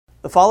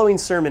The following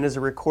sermon is a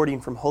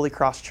recording from Holy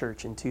Cross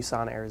Church in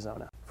Tucson,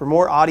 Arizona. For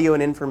more audio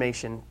and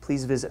information,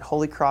 please visit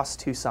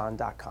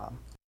holycrosstucson.com.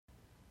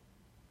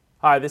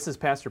 Hi, this is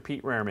Pastor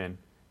Pete Rehrman.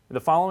 The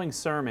following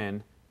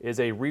sermon is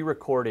a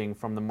re-recording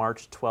from the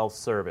March 12th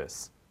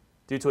service.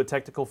 Due to a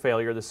technical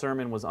failure, the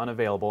sermon was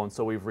unavailable, and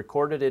so we've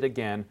recorded it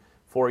again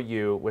for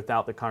you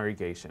without the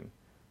congregation.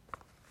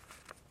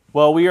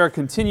 Well, we are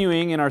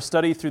continuing in our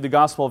study through the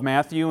Gospel of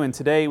Matthew, and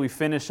today we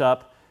finish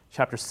up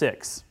chapter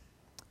 6.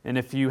 And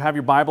if you have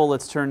your Bible,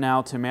 let's turn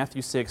now to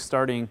Matthew 6,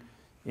 starting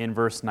in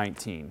verse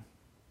 19.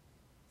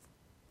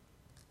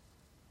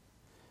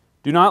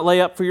 Do not lay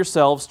up for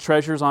yourselves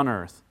treasures on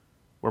earth,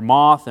 where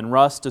moth and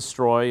rust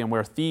destroy and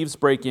where thieves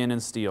break in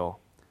and steal.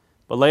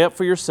 But lay up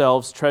for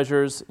yourselves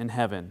treasures in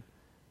heaven,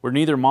 where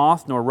neither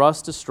moth nor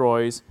rust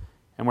destroys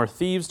and where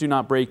thieves do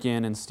not break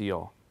in and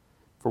steal.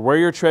 For where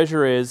your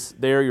treasure is,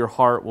 there your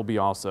heart will be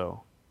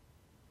also.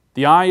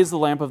 The eye is the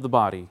lamp of the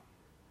body.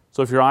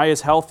 So if your eye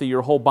is healthy,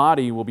 your whole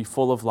body will be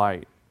full of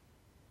light.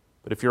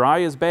 But if your eye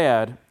is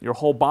bad, your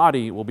whole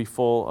body will be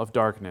full of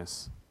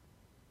darkness.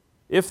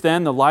 If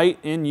then the light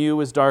in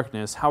you is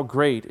darkness, how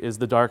great is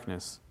the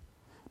darkness?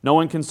 No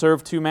one can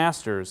serve two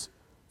masters,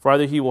 for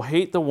either he will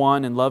hate the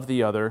one and love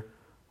the other,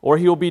 or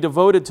he will be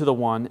devoted to the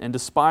one and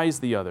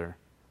despise the other.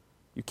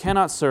 You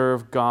cannot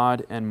serve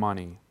God and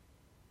money.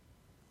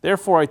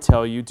 Therefore I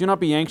tell you, do not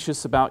be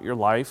anxious about your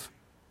life,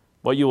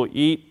 what you will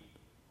eat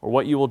or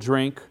what you will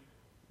drink,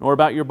 nor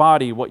about your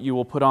body what you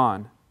will put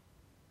on.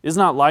 Is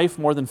not life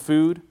more than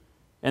food,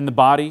 and the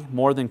body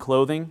more than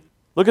clothing?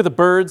 Look at the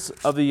birds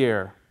of the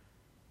air.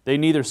 They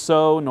neither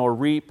sow nor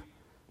reap,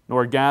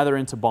 nor gather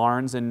into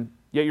barns, and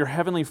yet your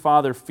heavenly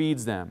Father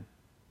feeds them.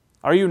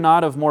 Are you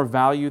not of more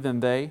value than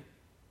they?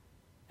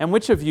 And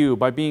which of you,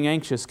 by being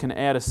anxious, can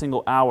add a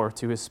single hour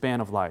to his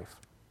span of life?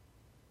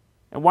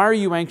 And why are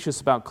you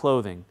anxious about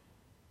clothing?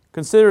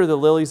 Consider the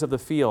lilies of the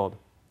field,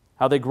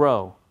 how they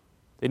grow.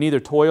 They neither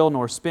toil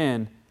nor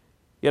spin.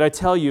 Yet I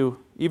tell you,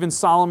 even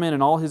Solomon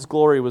in all his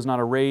glory was not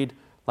arrayed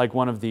like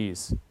one of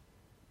these.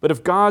 But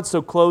if God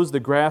so clothes the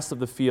grass of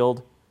the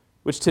field,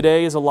 which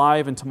today is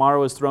alive and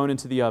tomorrow is thrown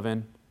into the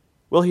oven,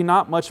 will he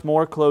not much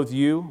more clothe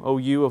you, O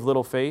you of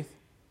little faith?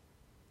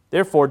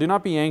 Therefore, do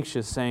not be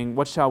anxious, saying,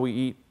 what shall we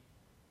eat?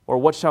 Or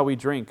what shall we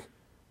drink?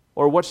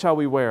 Or what shall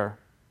we wear?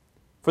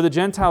 For the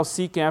Gentiles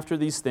seek after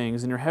these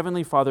things, and your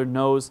heavenly Father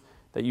knows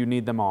that you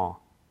need them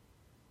all.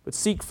 But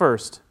seek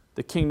first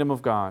the kingdom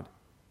of God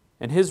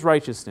and his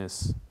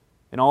righteousness,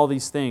 and all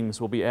these things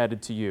will be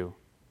added to you.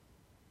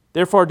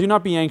 Therefore, do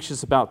not be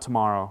anxious about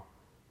tomorrow,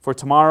 for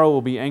tomorrow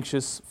will be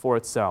anxious for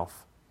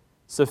itself.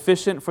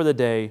 Sufficient for the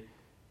day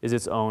is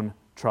its own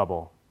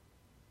trouble.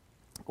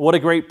 What a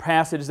great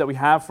passage that we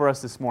have for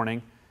us this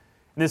morning.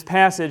 And this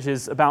passage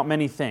is about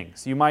many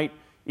things. You might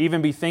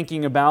even be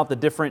thinking about the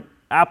different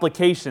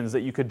applications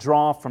that you could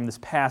draw from this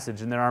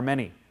passage, and there are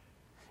many.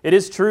 It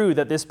is true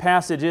that this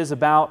passage is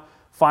about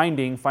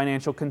finding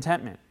financial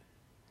contentment.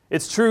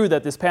 It's true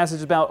that this passage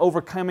is about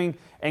overcoming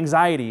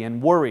anxiety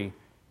and worry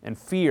and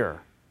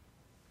fear.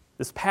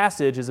 This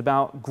passage is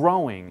about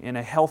growing in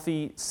a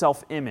healthy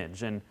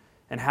self-image and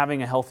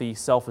having a healthy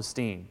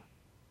self-esteem.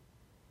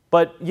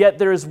 But yet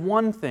there is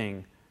one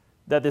thing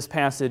that this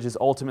passage is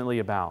ultimately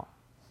about.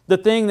 The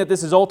thing that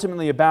this is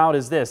ultimately about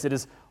is this. It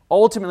is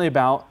ultimately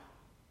about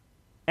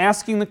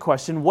asking the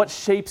question, what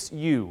shapes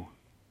you?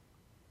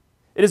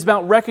 It is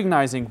about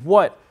recognizing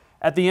what,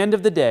 at the end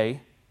of the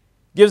day,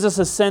 gives us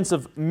a sense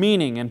of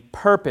meaning and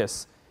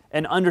purpose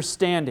and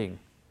understanding.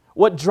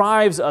 What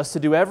drives us to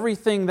do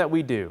everything that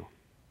we do?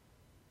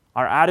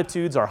 Our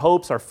attitudes, our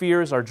hopes, our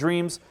fears, our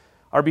dreams,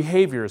 our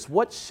behaviors.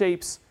 What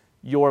shapes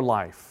your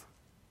life?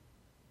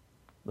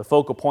 The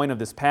focal point of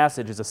this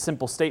passage is a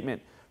simple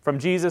statement from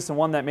Jesus, and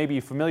one that may be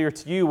familiar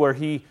to you, where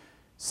he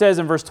says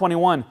in verse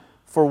 21,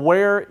 "For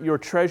where your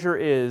treasure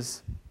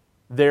is,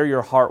 there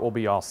your heart will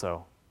be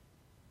also."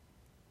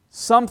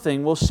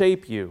 Something will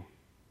shape you.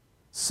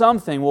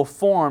 Something will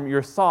form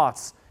your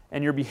thoughts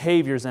and your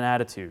behaviors and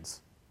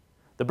attitudes.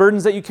 The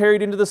burdens that you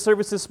carried into the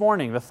service this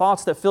morning, the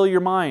thoughts that fill your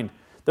mind,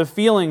 the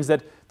feelings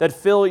that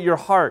fill your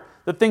heart,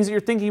 the things that you're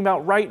thinking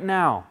about right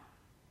now.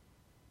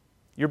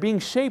 You're being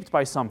shaped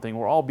by something.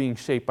 We're all being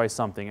shaped by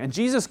something. And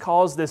Jesus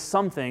calls this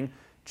something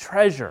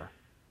treasure.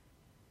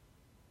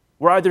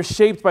 We're either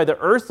shaped by the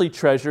earthly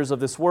treasures of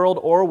this world,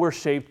 or we're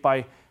shaped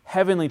by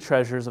heavenly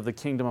treasures of the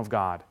kingdom of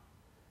God.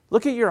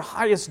 Look at your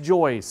highest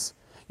joys,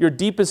 your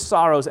deepest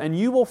sorrows, and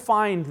you will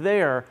find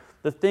there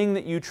the thing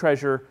that you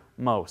treasure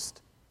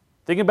most.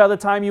 Think about the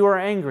time you were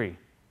angry,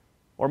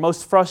 or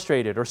most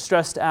frustrated, or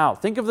stressed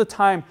out. Think of the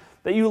time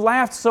that you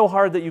laughed so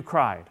hard that you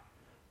cried.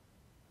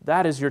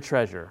 That is your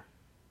treasure.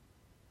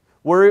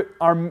 We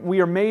are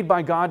made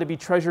by God to be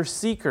treasure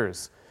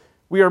seekers.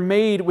 We are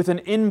made with an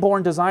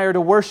inborn desire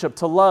to worship,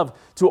 to love,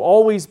 to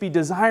always be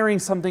desiring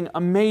something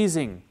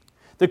amazing.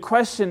 The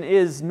question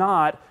is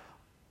not,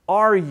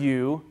 are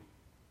you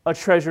a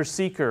treasure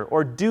seeker,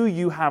 or do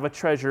you have a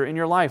treasure in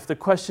your life? The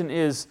question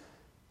is,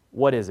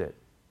 what is it?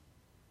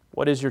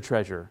 What is your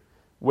treasure?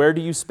 Where do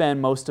you spend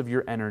most of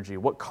your energy?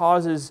 What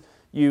causes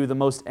you the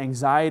most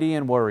anxiety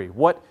and worry?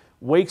 What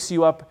wakes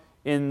you up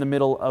in the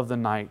middle of the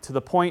night to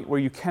the point where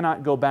you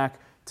cannot go back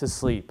to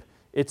sleep?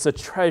 It's a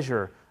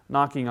treasure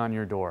knocking on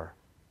your door.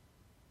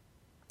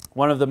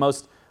 One of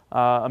the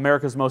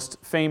America's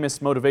most famous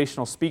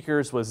motivational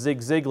speakers was Zig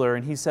Ziglar,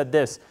 and he said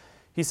this.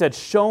 He said,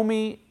 "Show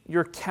me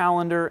your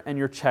calendar and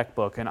your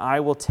checkbook, and I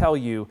will tell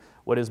you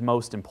what is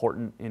most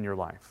important in your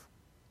life."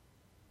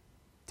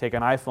 Take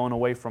an iPhone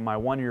away from my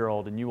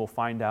 1-year-old, and you will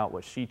find out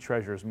what she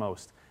treasures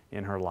most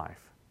in her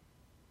life.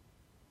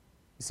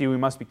 You see, we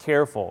must be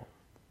careful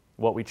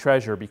what we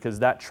treasure, because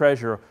that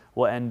treasure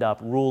will end up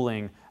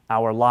ruling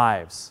our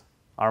lives.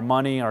 Our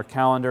money, our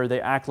calendar,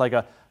 they act like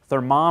a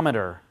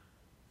thermometer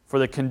for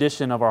the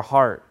condition of our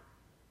heart.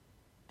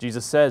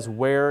 Jesus says,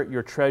 where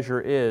your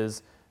treasure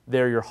is,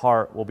 there your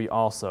heart will be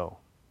also.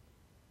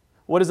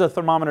 What does a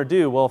thermometer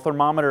do? Well, a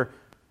thermometer,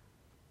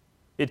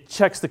 it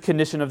checks the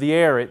condition of the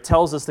air. It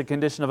tells us the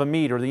condition of a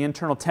meat or the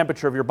internal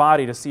temperature of your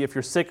body to see if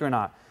you're sick or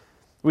not.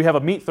 We have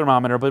a meat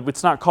thermometer, but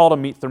it's not called a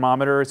meat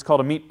thermometer. It's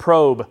called a meat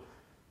probe.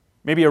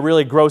 Maybe a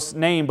really gross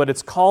name, but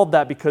it's called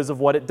that because of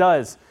what it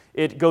does.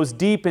 It goes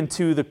deep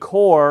into the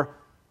core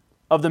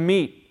of the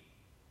meat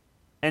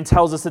and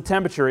tells us the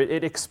temperature.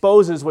 It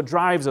exposes what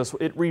drives us.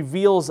 It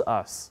reveals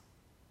us.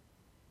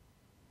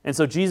 And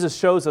so Jesus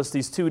shows us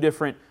these two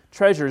different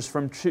treasures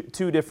from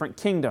two different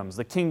kingdoms,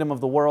 the kingdom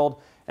of the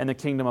world and the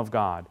kingdom of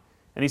God.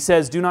 And he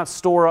says, do not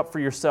store up for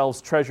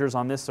yourselves treasures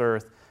on this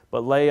earth,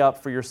 but lay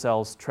up for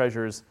yourselves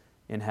treasures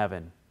in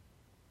heaven.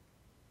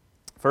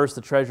 First,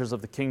 the treasures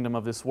of the kingdom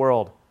of this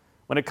world.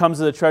 When it comes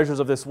to the treasures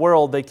of this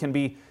world, they can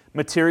be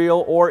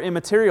material or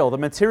immaterial. The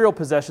material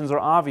possessions are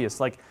obvious,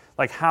 like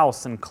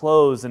house and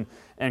clothes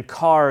and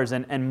cars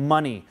and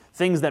money,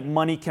 things that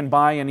money can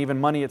buy and even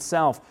money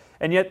itself.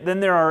 And yet then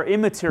there are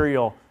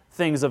immaterial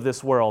things of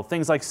this world,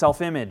 things like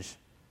self-image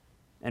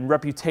and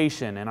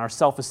reputation and our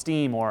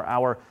self-esteem or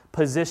our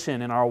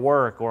position in our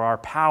work or our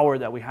power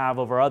that we have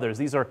over others.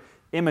 These are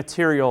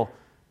immaterial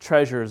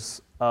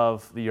treasures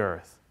of the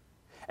earth.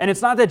 And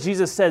it's not that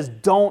Jesus says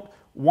don't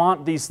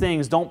want these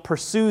things, don't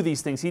pursue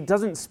these things. He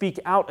doesn't speak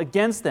out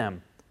against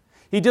them.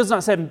 He does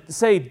not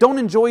say don't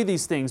enjoy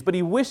these things, but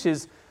he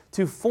wishes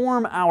to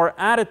form our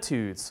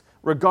attitudes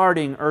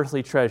regarding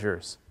earthly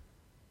treasures.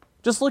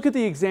 Just look at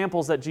the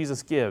examples that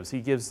Jesus gives.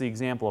 He gives the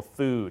example of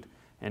food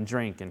and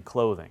drink and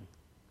clothing.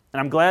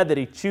 And I'm glad that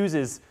he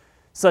chooses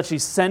such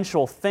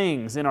essential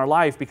things in our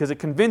life because it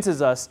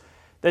convinces us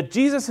that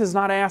Jesus is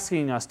not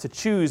asking us to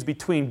choose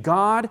between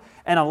God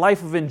and a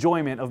life of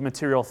enjoyment of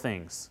material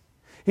things.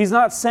 He's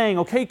not saying,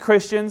 okay,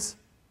 Christians,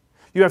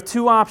 you have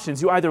two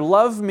options. You either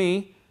love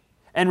me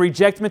and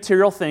reject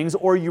material things,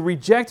 or you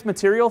reject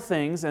material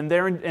things and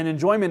their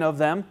enjoyment of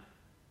them,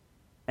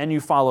 and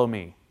you follow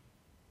me.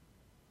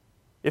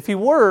 If he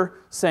were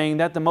saying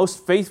that, the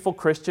most faithful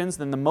Christians,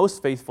 then the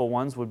most faithful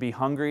ones would be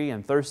hungry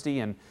and thirsty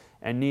and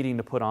needing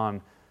to put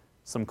on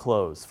some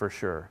clothes for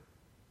sure.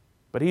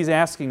 But he's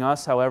asking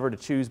us, however, to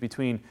choose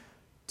between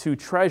two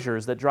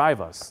treasures that drive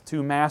us,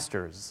 two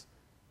masters.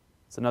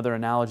 It's another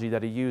analogy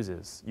that he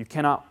uses. You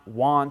cannot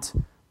want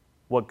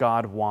what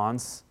God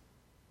wants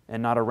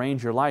and not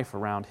arrange your life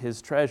around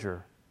his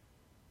treasure.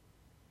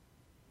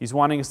 He's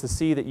wanting us to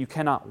see that you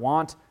cannot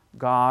want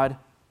God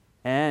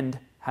and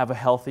have a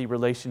healthy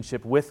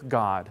relationship with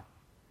God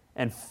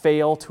and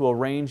fail to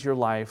arrange your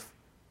life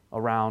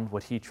around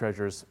what he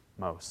treasures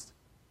most.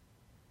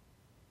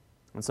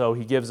 And so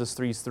he gives us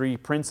these three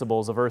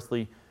principles of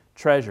earthly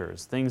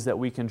treasures, things that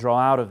we can draw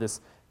out of this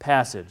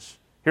passage.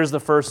 Here's the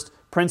first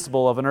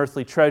principle of an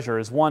earthly treasure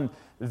is one,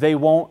 they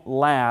won't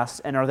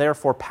last and are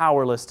therefore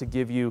powerless to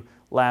give you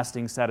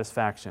lasting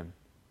satisfaction.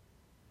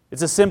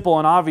 It's a simple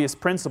and obvious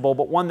principle,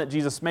 but one that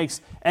Jesus makes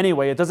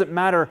anyway. It doesn't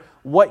matter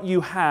what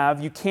you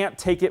have, you can't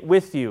take it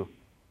with you.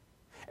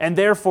 And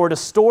therefore, to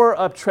store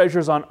up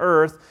treasures on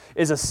earth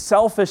is a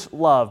selfish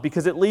love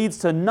because it leads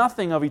to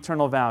nothing of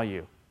eternal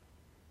value.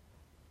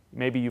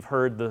 Maybe you've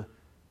heard the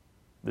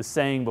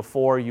saying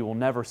before, you will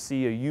never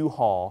see a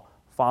U-Haul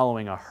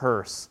following a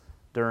hearse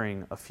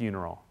during a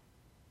funeral.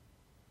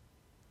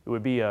 It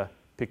would be a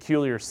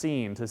peculiar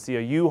scene to see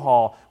a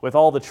U-Haul with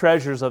all the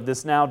treasures of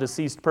this now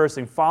deceased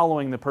person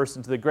following the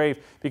person to the grave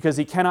because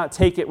he cannot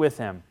take it with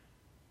him.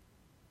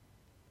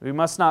 We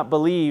must not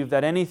believe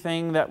that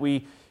anything that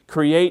we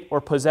create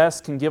or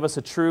possess can give us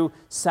a true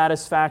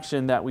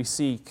satisfaction that we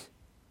seek. It'd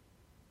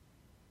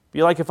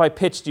be like if I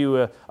pitched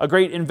you a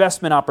great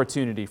investment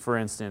opportunity, for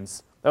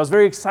instance, that I was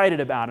very excited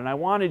about, and I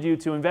wanted you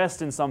to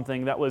invest in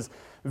something that was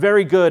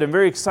very good and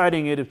very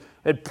exciting. It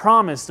had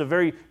promised a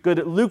very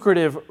good,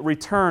 lucrative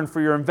return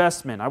for your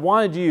investment. I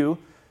wanted you,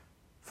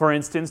 for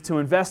instance, to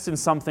invest in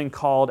something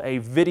called a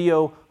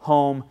video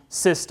home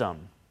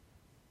system,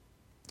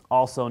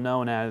 also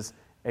known as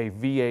a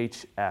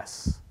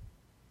VHS.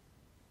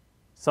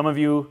 Some of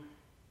you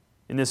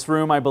in this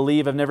room, I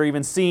believe, have never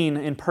even seen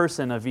in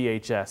person a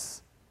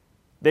VHS.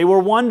 They were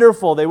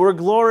wonderful. They were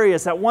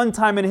glorious. At one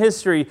time in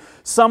history,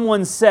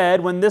 someone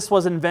said, when this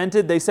was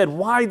invented, they said,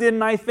 why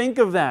didn't I think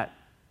of that?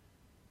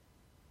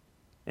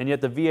 And yet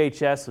the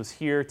VHS was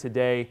here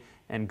today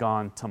and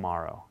gone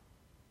tomorrow.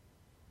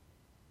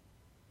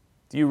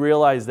 Do you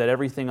realize that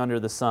everything under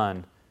the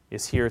sun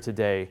is here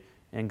today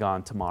and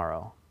gone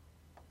tomorrow?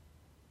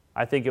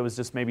 I think it was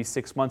just maybe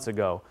 6 months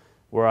ago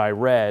where I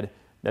read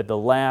that the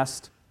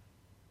last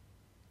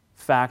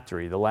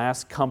factory, the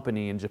last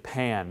company in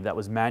Japan that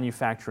was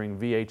manufacturing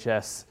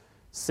VHS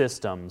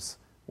systems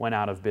went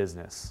out of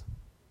business.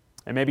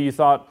 And maybe you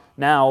thought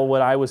now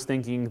what I was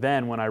thinking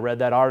then when I read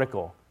that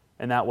article,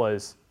 and that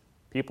was,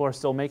 people are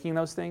still making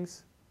those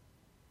things?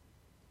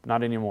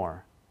 Not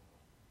anymore.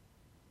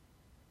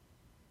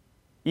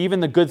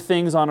 Even the good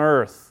things on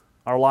earth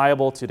are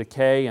liable to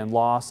decay and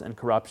loss and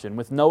corruption,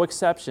 with no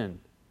exception.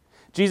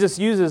 Jesus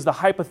uses the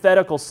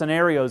hypothetical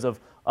scenarios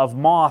of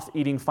moth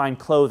eating fine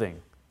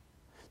clothing,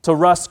 to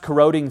rust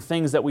corroding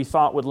things that we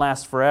thought would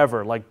last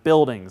forever, like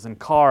buildings and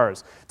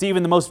cars, to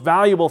even the most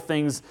valuable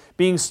things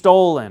being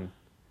stolen.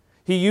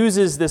 He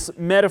uses this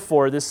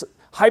metaphor, this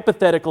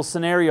hypothetical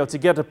scenario, to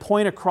get a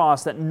point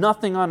across that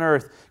nothing on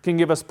earth can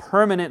give us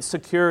permanent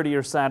security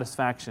or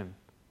satisfaction.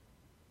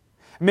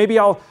 Maybe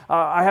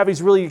I have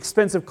these really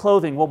expensive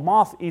clothing. Well,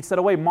 moth eats that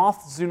away.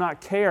 Moths do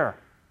not care.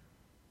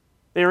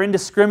 They are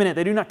indiscriminate.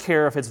 They do not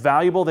care if it's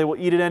valuable. They will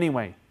eat it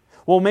anyway.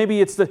 Well, maybe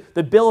it's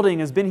the building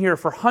has been here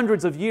for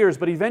hundreds of years,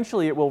 but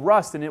eventually it will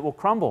rust and it will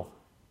crumble.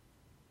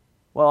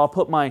 Well, I'll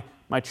put my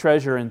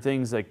treasure in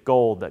things like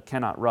gold that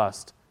cannot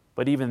rust,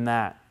 but even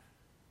that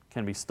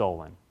can be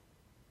stolen.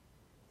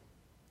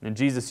 And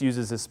Jesus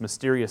uses this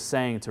mysterious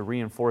saying to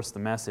reinforce the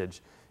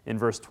message. In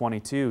verse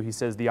 22, he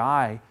says, the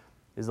eye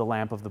is the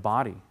lamp of the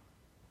body.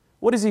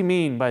 What does he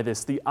mean by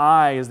this? The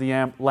eye is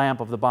the lamp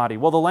of the body.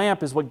 Well, the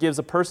lamp is what gives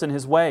a person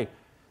his way.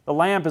 The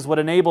lamp is what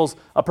enables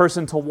a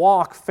person to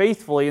walk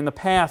faithfully in the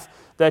path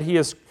that he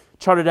has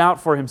charted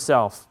out for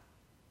himself.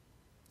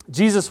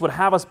 Jesus would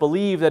have us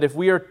believe that if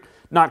we are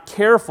not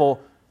careful,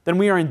 then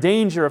we are in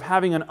danger of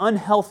having an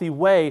unhealthy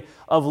way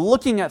of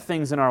looking at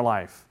things in our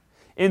life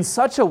in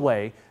such a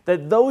way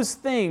that those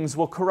things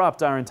will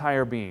corrupt our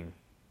entire being.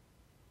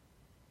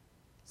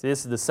 See,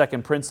 this is the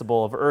second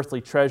principle of earthly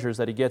treasures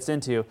that he gets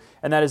into,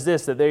 and that is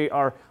this, that they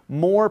are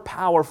more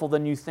powerful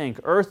than you think.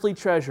 Earthly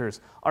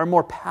treasures are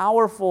more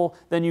powerful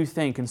than you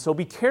think, and so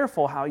be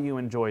careful how you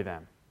enjoy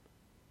them.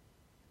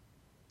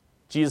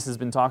 Jesus has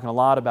been talking a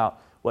lot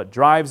about what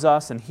drives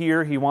us, and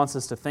here he wants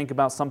us to think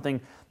about something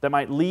that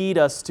might lead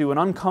us to an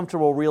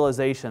uncomfortable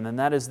realization, and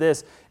that is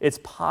this: it's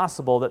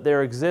possible that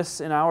there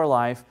exists in our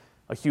life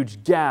a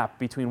huge gap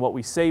between what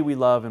we say we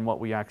love and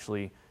what we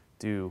actually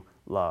do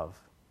love.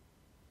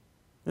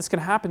 This can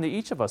happen to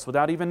each of us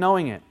without even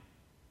knowing it.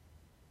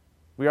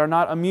 We are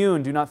not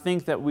immune. Do not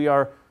think that we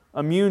are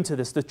immune to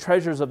this. The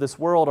treasures of this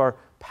world are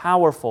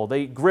powerful.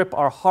 They grip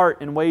our heart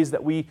in ways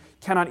that we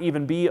cannot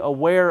even be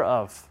aware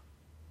of.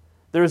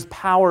 There is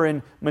power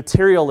in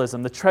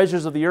materialism. The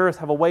treasures of the earth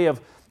have a way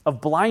of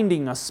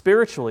blinding us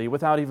spiritually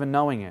without even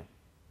knowing it.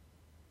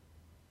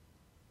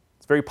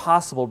 It's very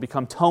possible to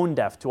become tone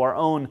deaf to our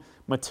own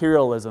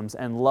materialisms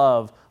and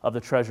love of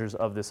the treasures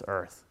of this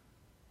earth.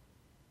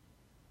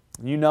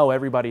 You know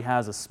everybody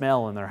has a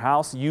smell in their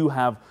house. You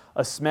have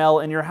a smell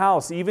in your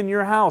house, even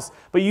your house.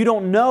 But you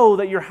don't know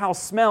that your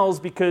house smells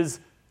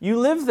because you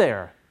live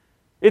there.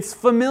 It's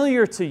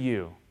familiar to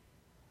you.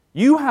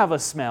 You have a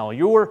smell.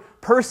 Your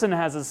person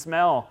has a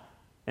smell,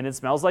 and it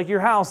smells like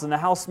your house, and the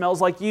house smells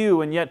like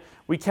you, and yet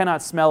we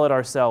cannot smell it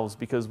ourselves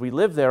because we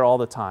live there all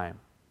the time.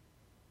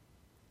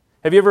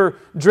 Have you ever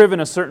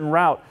driven a certain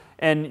route,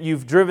 and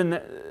you've driven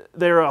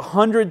there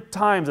 100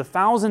 times,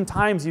 1,000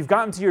 times, you've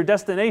gotten to your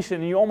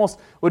destination, and you almost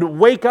would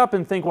wake up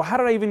and think, well, how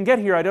did I even get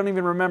here? I don't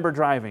even remember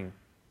driving.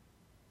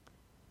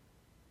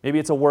 Maybe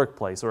it's a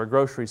workplace or a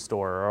grocery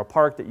store or a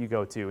park that you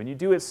go to, and you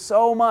do it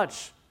so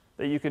much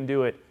that you can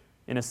do it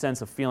in a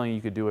sense of feeling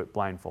you could do it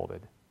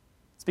blindfolded.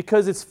 It's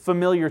because it's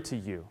familiar to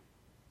you.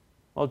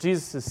 Well,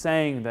 Jesus is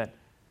saying that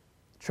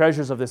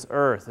treasures of this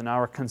earth and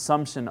our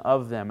consumption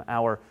of them,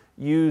 our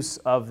use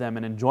of them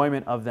and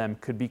enjoyment of them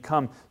could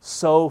become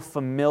so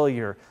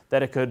familiar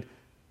that it could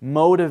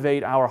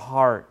motivate our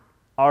heart.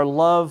 Our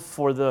love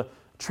for the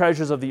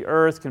treasures of the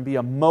earth can be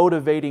a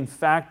motivating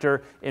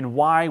factor in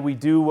why we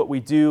do what we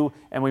do,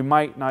 and we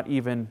might not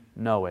even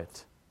know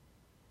it.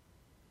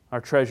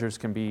 Our treasures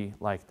can be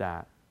like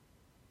that.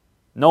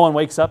 No one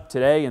wakes up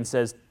today and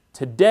says,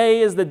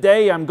 today is the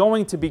day I'm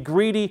going to be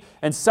greedy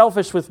and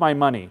selfish with my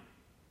money.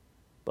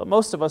 But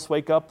most of us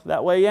wake up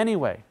that way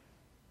anyway.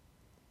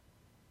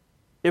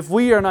 If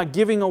we are not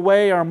giving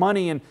away our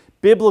money in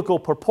biblical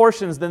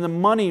proportions, then the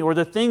money or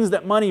the things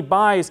that money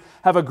buys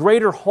have a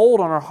greater hold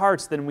on our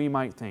hearts than we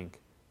might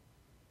think.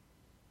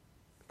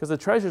 Because the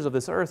treasures of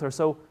this earth are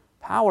so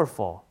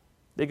powerful.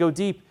 They go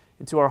deep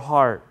into our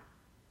heart,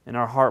 and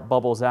our heart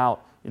bubbles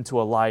out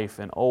into a life,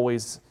 and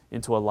always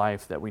into a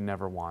life that we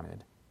never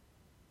wanted.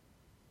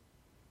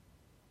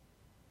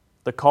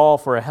 The call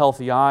for a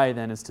healthy eye,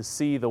 then, is to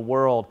see the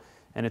world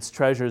and its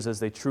treasures as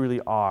they truly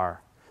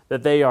are,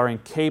 that they are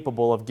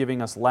incapable of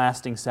giving us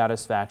lasting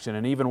satisfaction,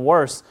 and even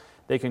worse,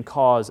 they can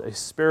cause a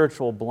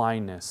spiritual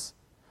blindness,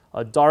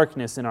 a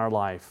darkness in our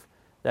life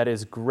that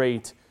is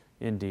great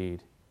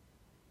indeed.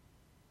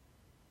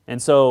 And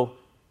so,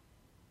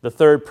 The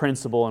third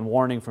principle and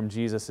warning from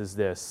Jesus is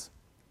this: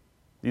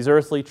 these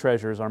earthly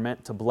treasures are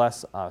meant to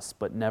bless us,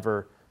 but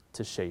never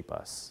to shape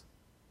us.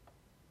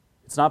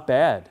 It's not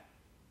bad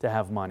to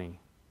have money.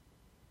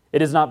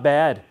 It is not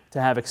bad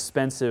to have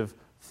expensive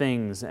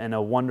things and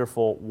a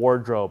wonderful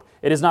wardrobe.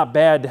 It is not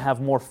bad to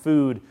have more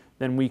food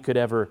than we could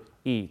ever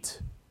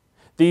eat.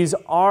 These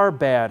are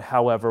bad,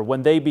 however,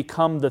 when they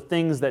become the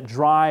things that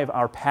drive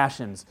our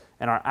passions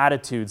and our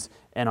attitudes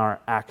and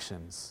our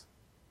actions.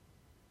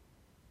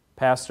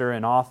 Pastor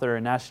and author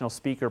and national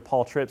speaker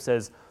Paul Tripp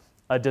says,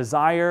 "A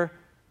desire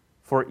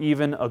for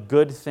even a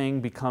good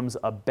thing becomes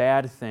a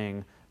bad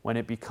thing when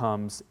it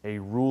becomes a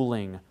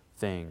ruling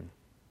thing."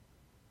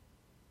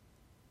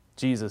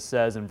 Jesus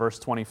says in verse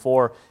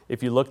 24,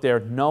 if you look there,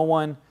 no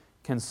one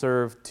can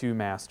serve two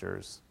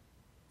masters.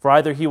 For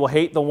either he will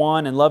hate the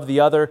one and love the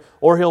other,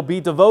 or he'll be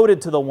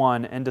devoted to the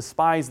one and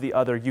despise the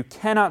other. You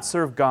cannot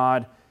serve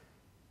God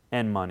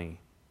and money.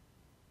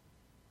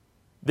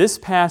 This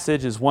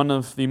passage is one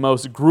of the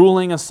most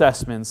grueling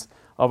assessments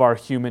of our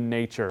human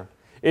nature.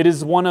 It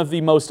is one of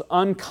the most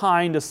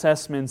unkind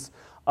assessments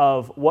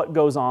of what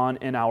goes on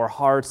in our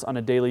hearts on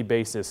a daily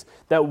basis,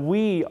 that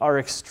we are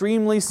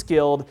extremely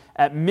skilled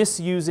at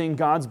misusing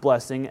God's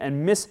blessing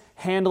and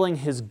mishandling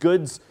His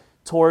goods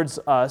towards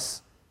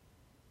us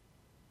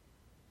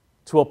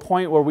to a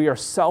point where we are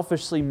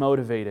selfishly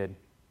motivated.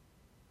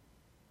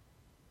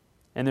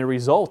 And the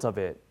result of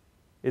it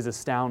is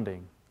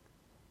astounding.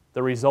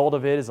 The result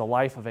of it is a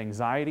life of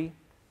anxiety,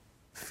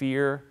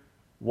 fear,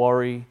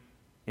 worry,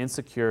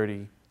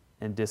 insecurity,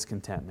 and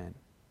discontentment.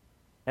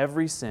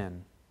 Every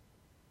sin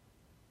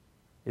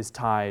is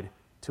tied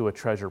to a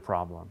treasure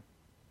problem.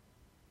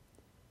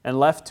 And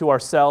left to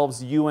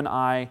ourselves, you and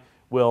I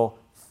will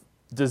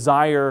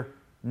desire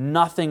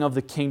nothing of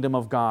the kingdom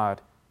of God.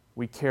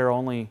 We care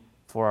only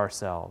for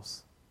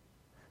ourselves.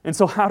 And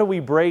so how do we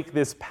break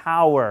this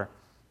power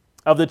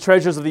of the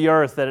treasures of the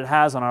earth that it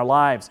has on our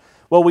lives?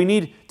 Well, we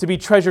need to be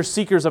treasure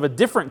seekers of a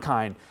different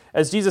kind.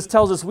 As Jesus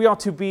tells us, we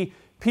ought to be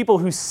people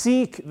who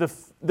seek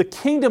the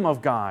kingdom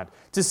of God,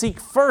 to seek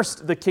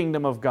first the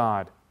kingdom of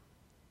God.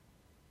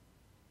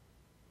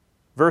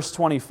 Verse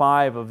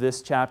 25 of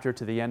this chapter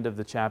to the end of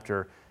the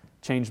chapter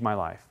changed my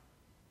life.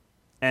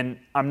 And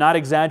I'm not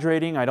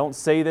exaggerating. I don't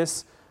say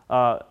this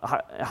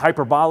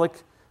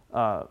hyperbolic.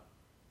 I'm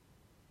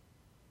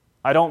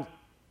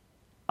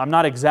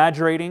not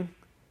exaggerating.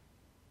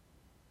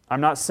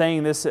 I'm not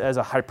saying this as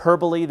a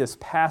hyperbole. This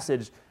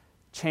passage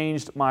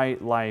changed my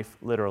life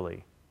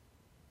literally.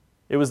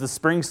 It was the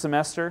spring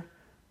semester.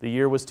 The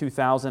year was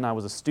 2000. I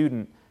was a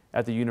student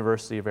at the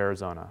University of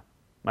Arizona.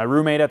 My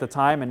roommate at the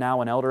time, and now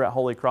an elder at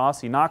Holy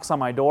Cross, he knocks on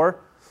my door.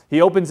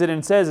 He opens it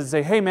and says,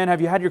 "Hey man, have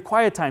you had your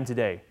quiet time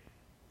today?"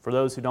 For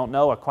those who don't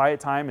know, a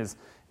quiet time is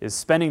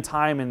spending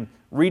time in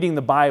reading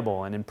the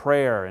Bible and in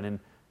prayer and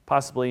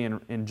possibly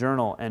in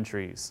journal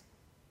entries.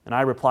 And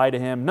I replied to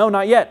him, "No,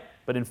 not yet."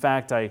 But in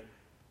fact, I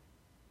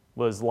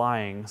was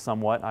lying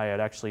somewhat. I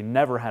had actually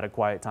never had a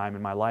quiet time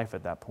in my life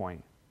at that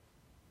point.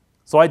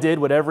 So I did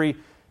what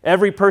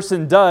every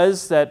person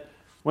does, that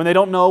when they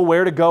don't know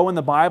where to go in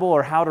the Bible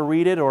or how to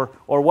read it or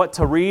what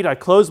to read, I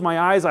close my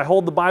eyes, I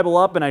hold the Bible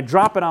up, and I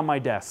drop it on my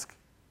desk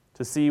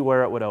to see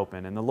where it would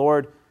open. And the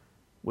Lord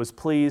was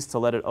pleased to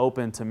let it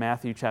open to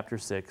Matthew chapter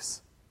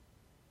 6.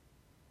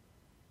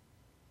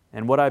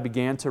 And what I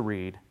began to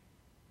read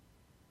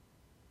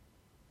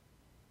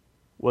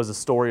was a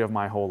story of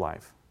my whole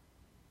life.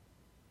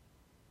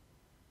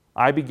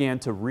 I began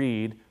to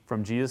read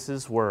from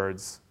Jesus'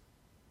 words,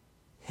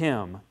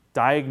 Him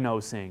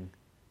diagnosing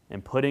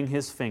and putting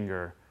His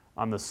finger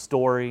on the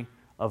story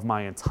of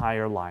my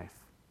entire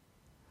life.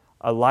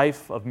 A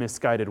life of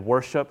misguided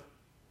worship,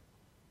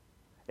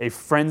 a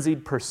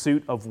frenzied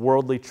pursuit of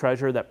worldly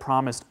treasure that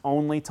promised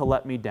only to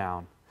let me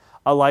down,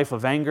 a life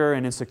of anger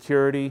and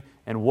insecurity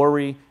and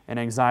worry and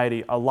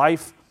anxiety, a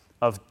life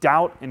of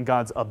doubt in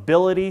God's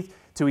ability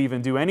to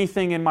even do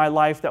anything in my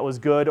life that was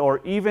good, or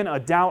even a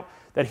doubt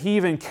that He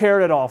even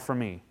cared at all for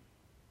me.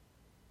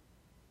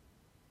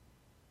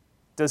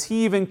 Does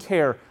He even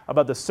care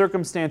about the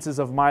circumstances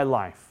of my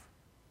life?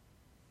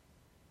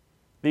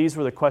 These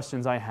were the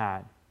questions I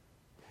had.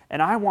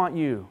 And I want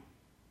you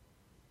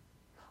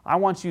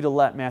to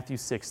let Matthew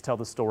 6 tell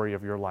the story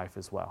of your life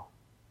as well.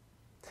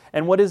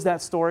 And what is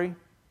that story?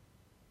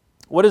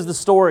 What is the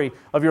story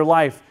of your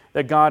life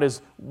that God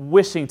is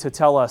wishing to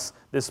tell us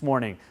this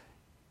morning?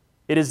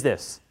 It is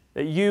this: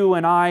 that you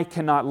and I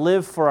cannot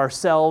live for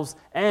ourselves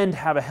and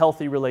have a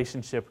healthy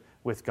relationship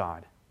with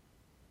God.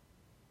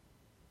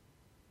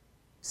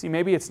 See,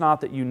 maybe it's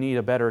not that you need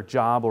a better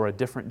job or a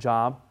different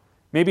job.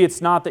 Maybe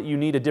it's not that you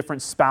need a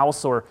different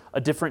spouse or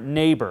a different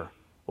neighbor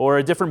or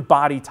a different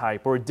body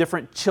type or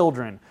different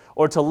children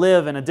or to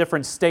live in a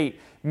different state.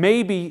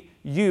 Maybe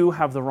you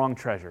have the wrong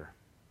treasure.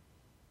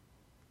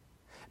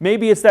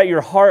 Maybe it's that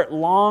your heart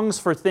longs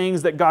for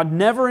things that God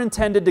never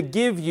intended to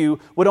give you,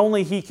 what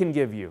only He can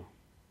give you.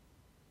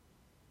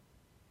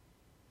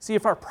 See,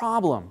 if our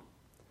problem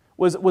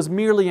was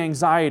merely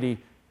anxiety,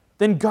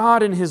 then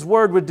God in His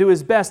Word would do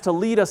His best to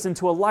lead us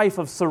into a life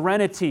of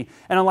serenity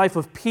and a life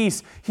of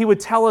peace. He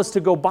would tell us to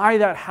go buy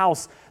that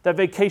house, that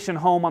vacation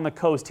home on the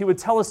coast. He would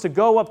tell us to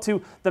go up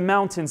to the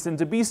mountains and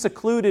to be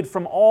secluded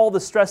from all the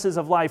stresses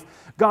of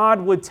life.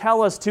 God would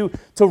tell us to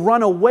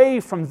run away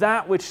from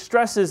that which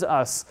stresses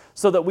us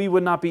so that we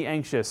would not be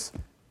anxious.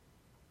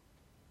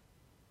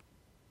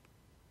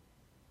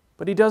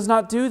 But He does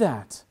not do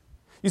that.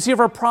 You see,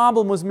 if our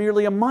problem was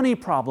merely a money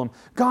problem,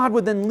 God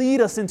would then lead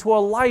us into a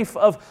life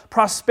of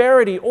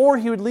prosperity, or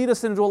He would lead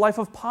us into a life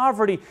of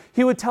poverty.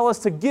 He would tell us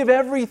to give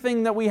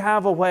everything that we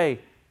have away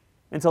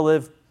and to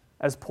live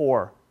as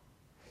poor.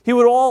 He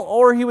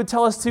would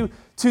tell us to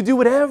do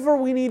whatever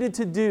we needed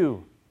to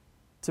do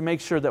to make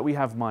sure that we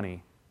have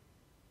money.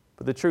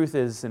 But the truth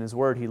is, in His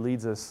Word, He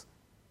leads us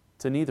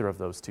to neither of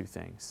those two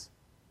things.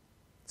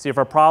 See, if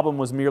our problem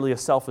was merely a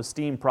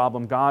self-esteem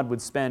problem, God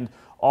would spend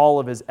all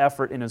of His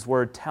effort in His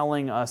Word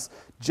telling us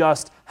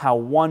just how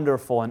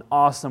wonderful and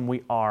awesome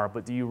we are.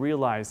 But do you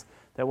realize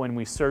that when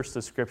we search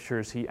the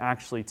Scriptures, He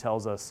actually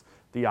tells us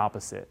the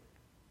opposite?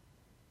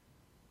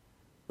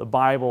 The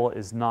Bible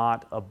is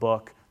not a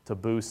book to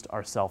boost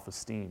our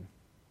self-esteem.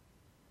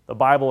 The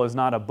Bible is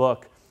not a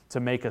book to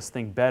make us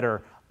think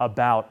better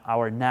about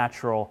our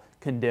natural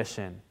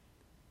condition.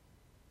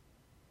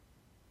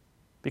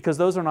 Because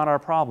those are not our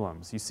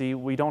problems. You see,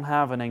 we don't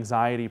have an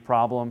anxiety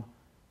problem.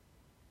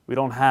 We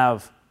don't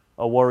have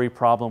a worry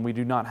problem. We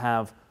do not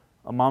have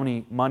a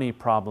money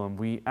problem.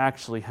 We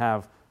actually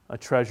have a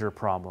treasure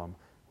problem.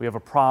 We have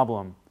a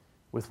problem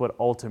with what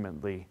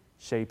ultimately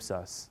shapes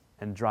us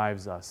and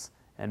drives us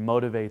and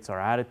motivates our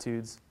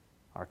attitudes,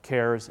 our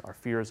cares, our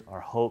fears,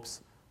 our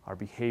hopes, our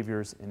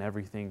behaviors in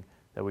everything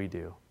that we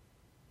do.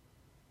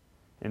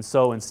 And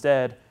so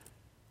instead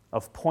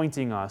of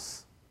pointing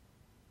us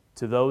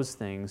to those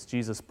things,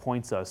 Jesus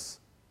points us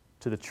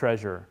to the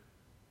treasure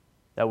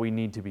that we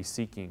need to be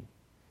seeking.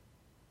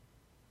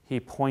 He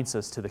points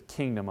us to the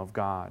kingdom of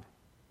God.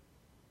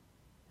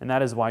 And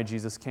that is why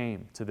Jesus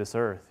came to this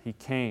earth. He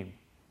came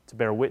to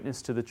bear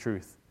witness to the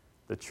truth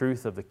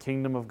of the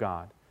kingdom of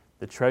God,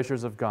 the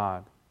treasures of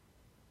God,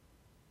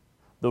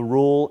 the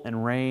rule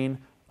and reign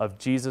of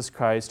Jesus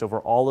Christ over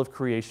all of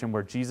creation,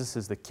 where Jesus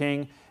is the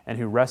King and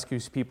who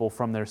rescues people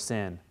from their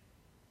sin.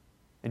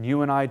 And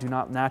you and I do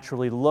not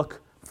naturally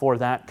look for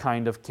that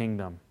kind of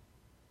kingdom.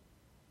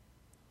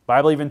 The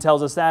Bible even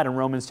tells us that in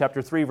Romans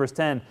chapter 3, verse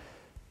 10.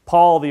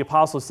 Paul, the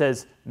apostle,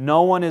 says,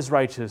 "No one is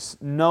righteous,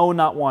 no,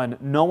 not one.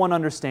 No one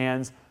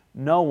understands,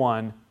 no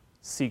one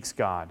seeks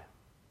God."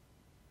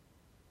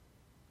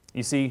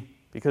 You see,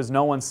 because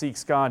no one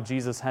seeks God,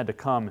 Jesus had to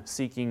come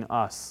seeking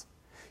us.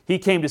 He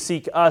came to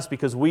seek us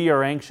because we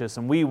are anxious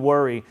and we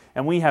worry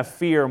and we have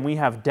fear and we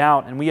have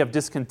doubt and we have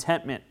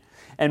discontentment.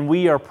 And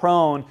we are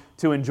prone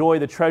to enjoy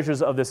the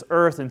treasures of this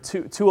earth and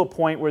to a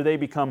point where they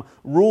become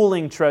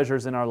ruling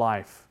treasures in our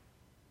life.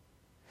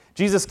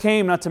 Jesus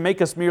came not to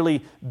make us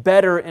merely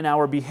better in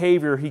our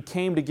behavior. He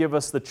came to give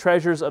us the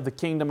treasures of the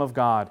kingdom of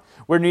God,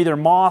 where neither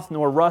moth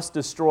nor rust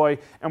destroy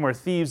and where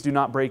thieves do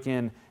not break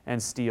in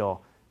and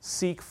steal.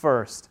 Seek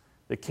first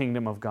the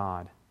kingdom of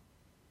God.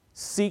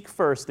 Seek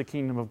first the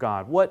kingdom of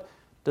God. What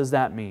does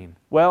that mean?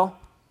 Well,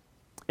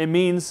 it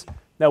means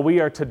that we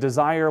are to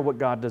desire what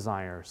God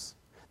desires.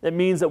 That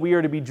means that we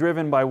are to be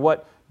driven by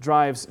what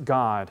drives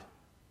God.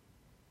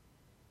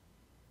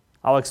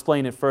 I'll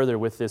explain it further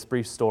with this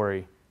brief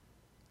story.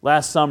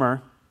 Last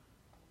summer,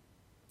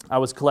 I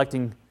was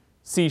collecting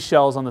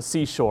seashells on the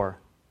seashore.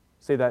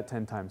 Say that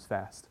 10 times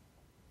fast.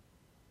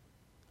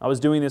 I was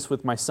doing this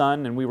with my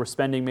son, and we were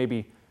spending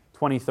maybe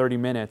 20, 30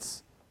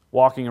 minutes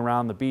walking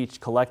around the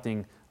beach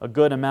collecting a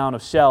good amount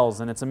of shells.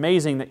 And it's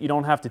amazing that you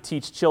don't have to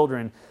teach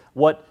children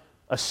what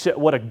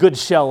a good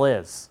shell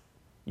is.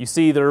 You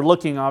see, they're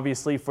looking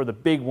obviously for the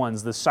big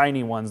ones, the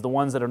shiny ones, the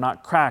ones that are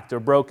not cracked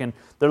or broken.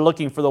 They're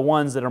looking for the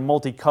ones that are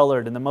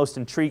multicolored and the most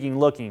intriguing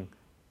looking.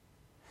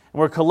 And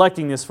we're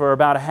collecting this for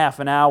about a half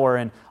an hour,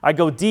 and I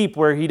go deep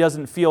where he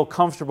doesn't feel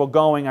comfortable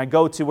going. I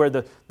go to where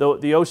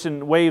the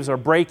ocean waves are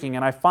breaking,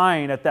 and I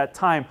find at that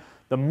time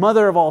the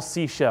mother of all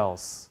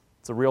seashells.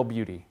 It's a real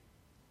beauty.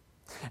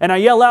 And I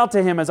yell out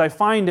to him as I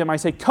find him. I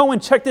say,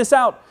 "Cohen, check this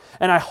out."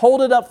 And I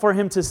hold it up for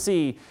him to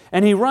see.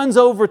 And he runs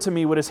over to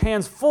me with his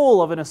hands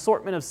full of an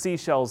assortment of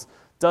seashells,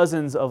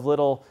 dozens of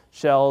little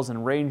shells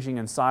and ranging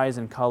in size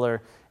and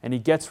color. And he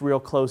gets real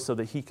close so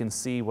that he can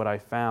see what I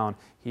found.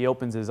 He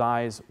opens his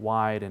eyes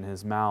wide and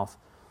his mouth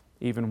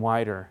even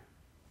wider.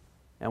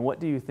 And what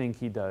do you think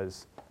he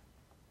does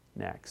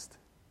next?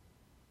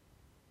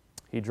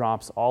 He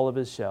drops all of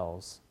his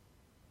shells,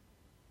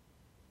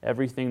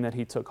 everything that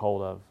he took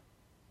hold of,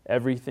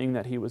 everything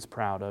that he was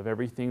proud of,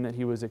 everything that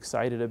he was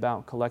excited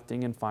about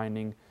collecting and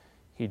finding.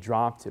 He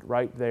dropped it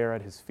right there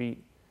at his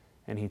feet,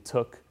 and he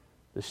took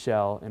the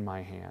shell in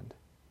my hand.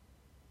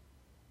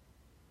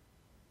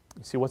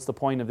 You see, what's the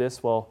point of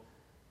this? Well,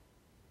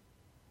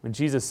 when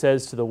Jesus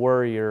says to the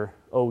worrier,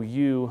 "Oh,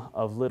 you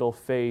of little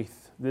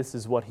faith," this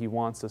is what he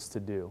wants us to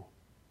do.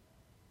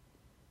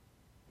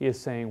 He is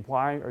saying,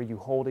 why are you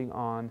holding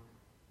on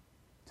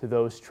to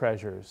those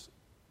treasures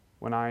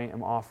when I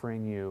am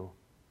offering you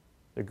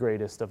the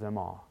greatest of them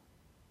all?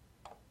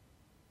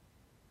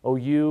 O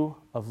you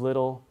of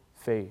little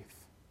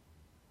faith,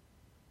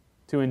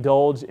 to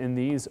indulge in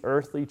these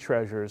earthly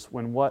treasures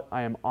when what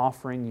I am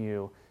offering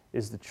you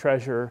is the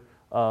treasure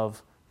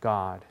of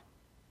God.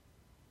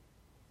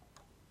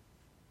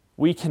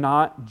 We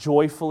cannot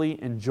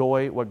joyfully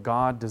enjoy what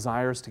God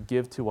desires to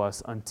give to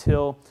us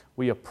until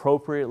we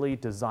appropriately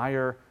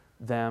desire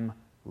them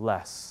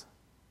less.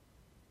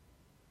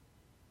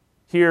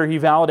 Here, he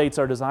validates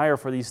our desire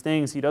for these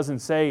things. He doesn't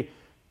say,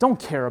 don't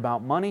care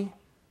about money.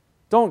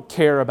 Don't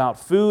care about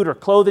food or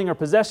clothing or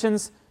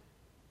possessions.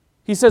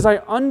 He says, I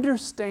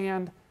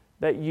understand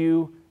that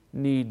you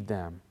need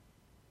them,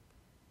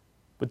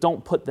 but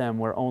don't put them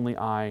where only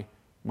I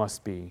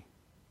must be.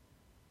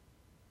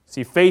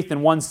 See, faith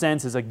in one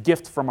sense is a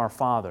gift from our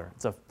Father.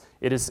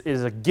 It is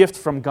a gift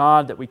from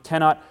God that we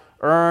cannot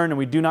earn and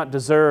we do not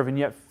deserve. And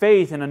yet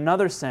faith in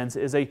another sense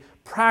is a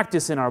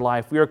practice in our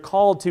life. We are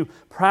called to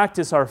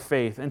practice our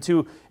faith and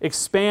to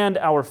expand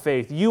our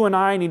faith. You and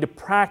I need to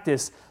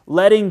practice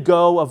letting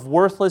go of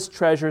worthless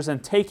treasures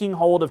and taking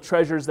hold of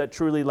treasures that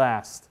truly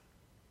last.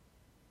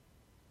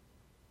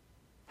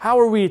 How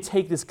are we to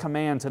take this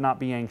command to not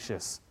be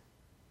anxious?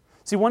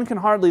 See, one can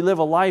hardly live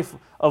a life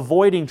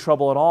avoiding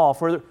trouble at all,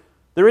 for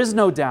there is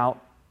no doubt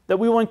that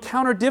we will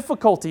encounter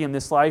difficulty in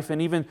this life and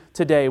even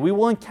today. We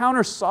will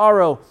encounter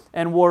sorrow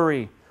and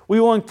worry. We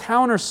will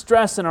encounter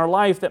stress in our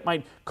life that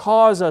might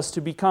cause us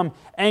to become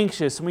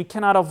anxious, and we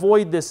cannot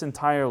avoid this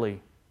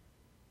entirely.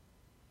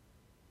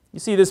 You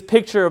see, this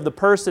picture of the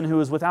person who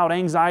is without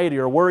anxiety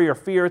or worry or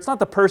fear, it's not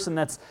the person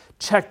that's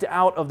checked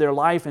out of their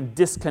life and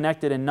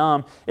disconnected and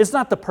numb. It's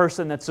not the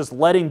person that's just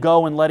letting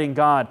go and letting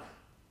God.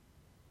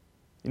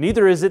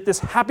 Neither is it this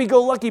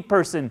happy-go-lucky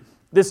person,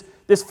 this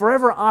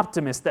forever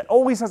optimist that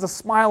always has a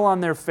smile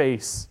on their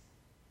face.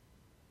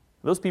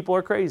 Those people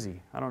are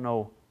crazy. I don't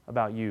know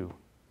about you.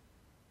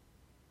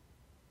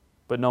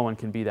 But no one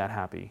can be that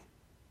happy.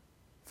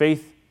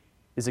 Faith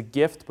is a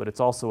gift, but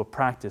it's also a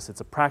practice. It's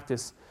a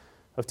practice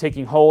of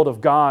taking hold of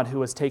God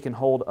who has taken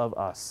hold of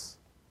us.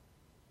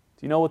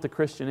 Do you know what the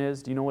Christian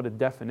is? Do you know what a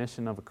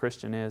definition of a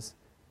Christian is?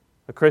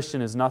 A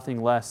Christian is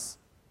nothing less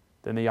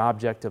than the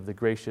object of the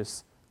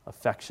gracious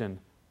affection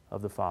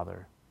of the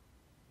Father.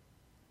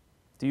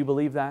 Do you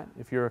believe that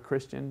if you're a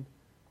Christian?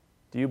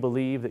 Do you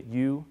believe that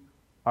you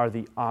are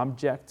the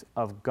object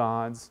of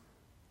God's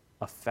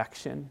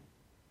affection?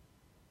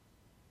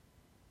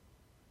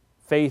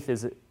 Faith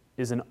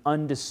is an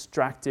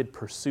undistracted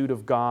pursuit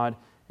of God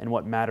and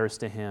what matters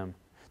to Him,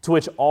 to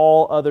which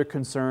all other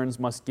concerns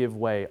must give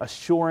way,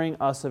 assuring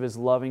us of His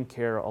loving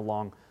care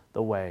along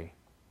the way.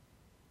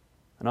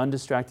 An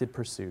undistracted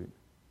pursuit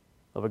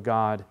of a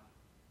God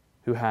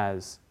who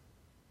has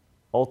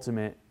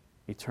ultimate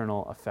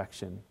eternal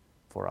affection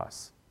for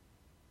us.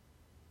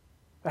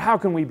 But how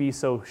can we be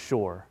so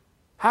sure?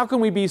 How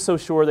can we be so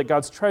sure that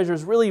God's treasure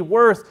is really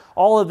worth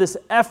all of this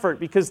effort?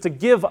 Because to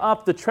give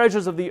up the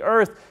treasures of the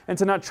earth and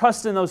to not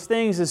trust in those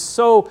things is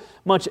so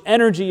much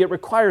energy. It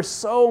requires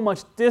so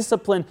much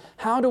discipline.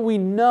 How do we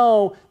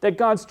know that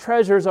God's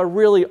treasures are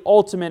really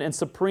ultimate and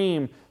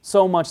supreme,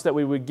 so much that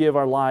we would give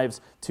our lives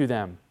to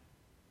them?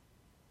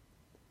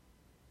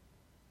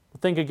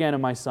 Think again of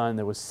my son.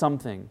 There was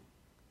something.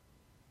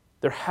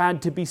 There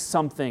had to be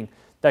something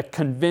that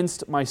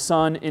convinced my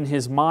son in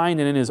his mind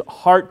and in his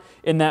heart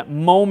in that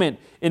moment,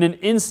 in an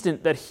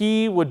instant, that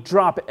he would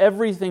drop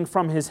everything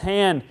from his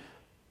hand,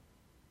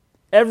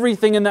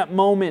 everything in that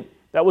moment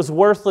that was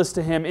worthless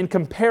to him in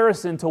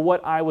comparison to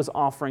what I was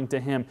offering to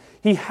him.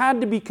 He had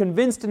to be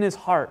convinced in his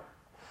heart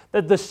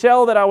that the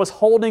shell that I was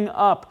holding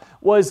up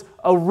was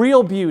a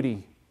real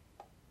beauty,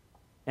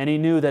 and he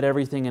knew that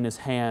everything in his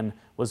hand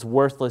was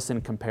worthless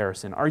in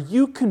comparison. Are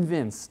you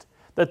convinced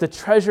that the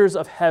treasures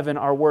of heaven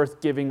are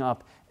worth giving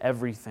up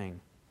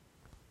everything?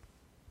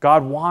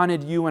 God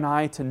wanted you and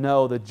I to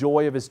know the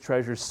joy of His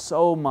treasures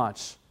so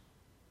much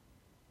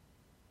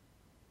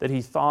that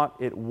He thought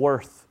it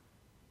worth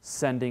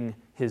sending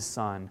His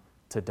Son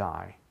to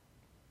die.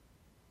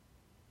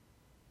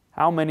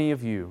 How many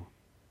of you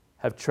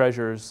have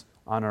treasures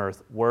on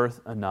earth worth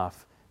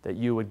enough that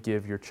you would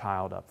give your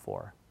child up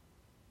for?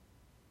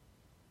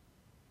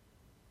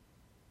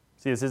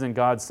 See, this isn't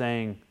God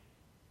saying,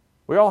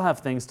 we all have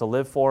things to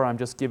live for, I'm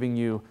just giving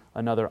you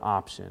another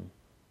option.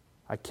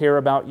 I care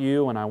about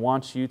you and I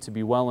want you to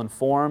be well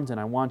informed and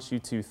I want you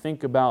to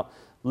think about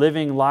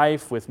living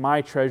life with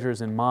my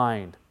treasures in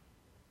mind.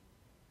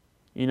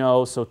 You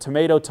know, so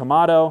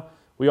tomato,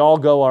 we all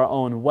go our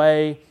own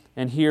way,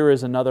 and here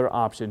is another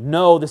option.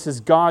 No, this is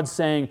God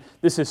saying,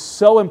 this is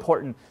so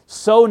important,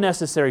 so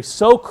necessary,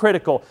 so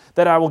critical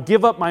that I will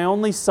give up my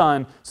only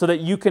son so that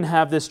you can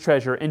have this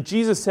treasure. And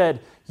Jesus said,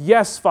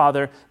 yes,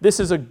 Father, this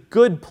is a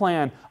good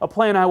plan, a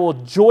plan I will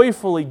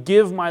joyfully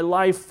give my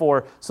life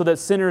for so that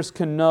sinners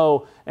can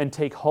know and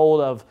take hold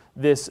of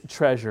this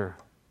treasure.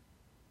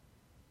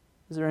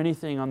 Is there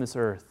anything on this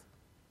earth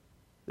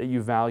that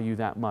you value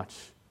that much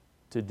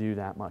to do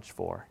that much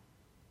for?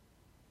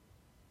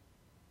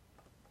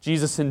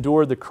 Jesus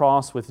endured the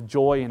cross with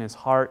joy in his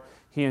heart.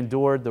 He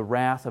endured the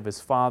wrath of his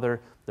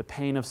Father, the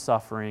pain of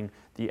suffering,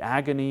 the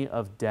agony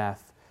of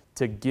death,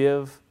 to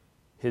give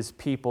his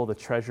people the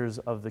treasures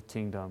of the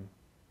kingdom.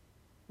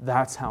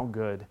 That's how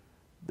good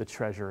the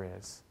treasure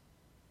is.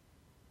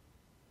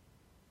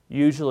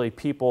 Usually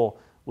people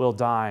will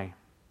die.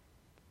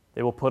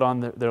 They will put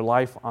on their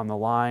life on the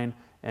line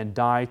and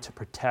die to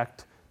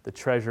protect the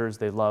treasures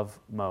they love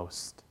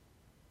most.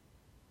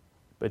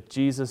 But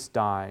Jesus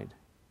died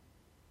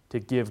to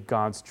give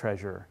God's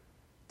treasure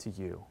to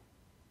you.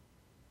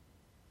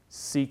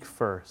 Seek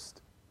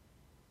first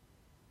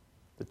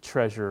the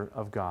treasure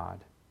of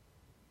God.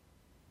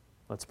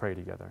 Let's pray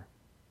together.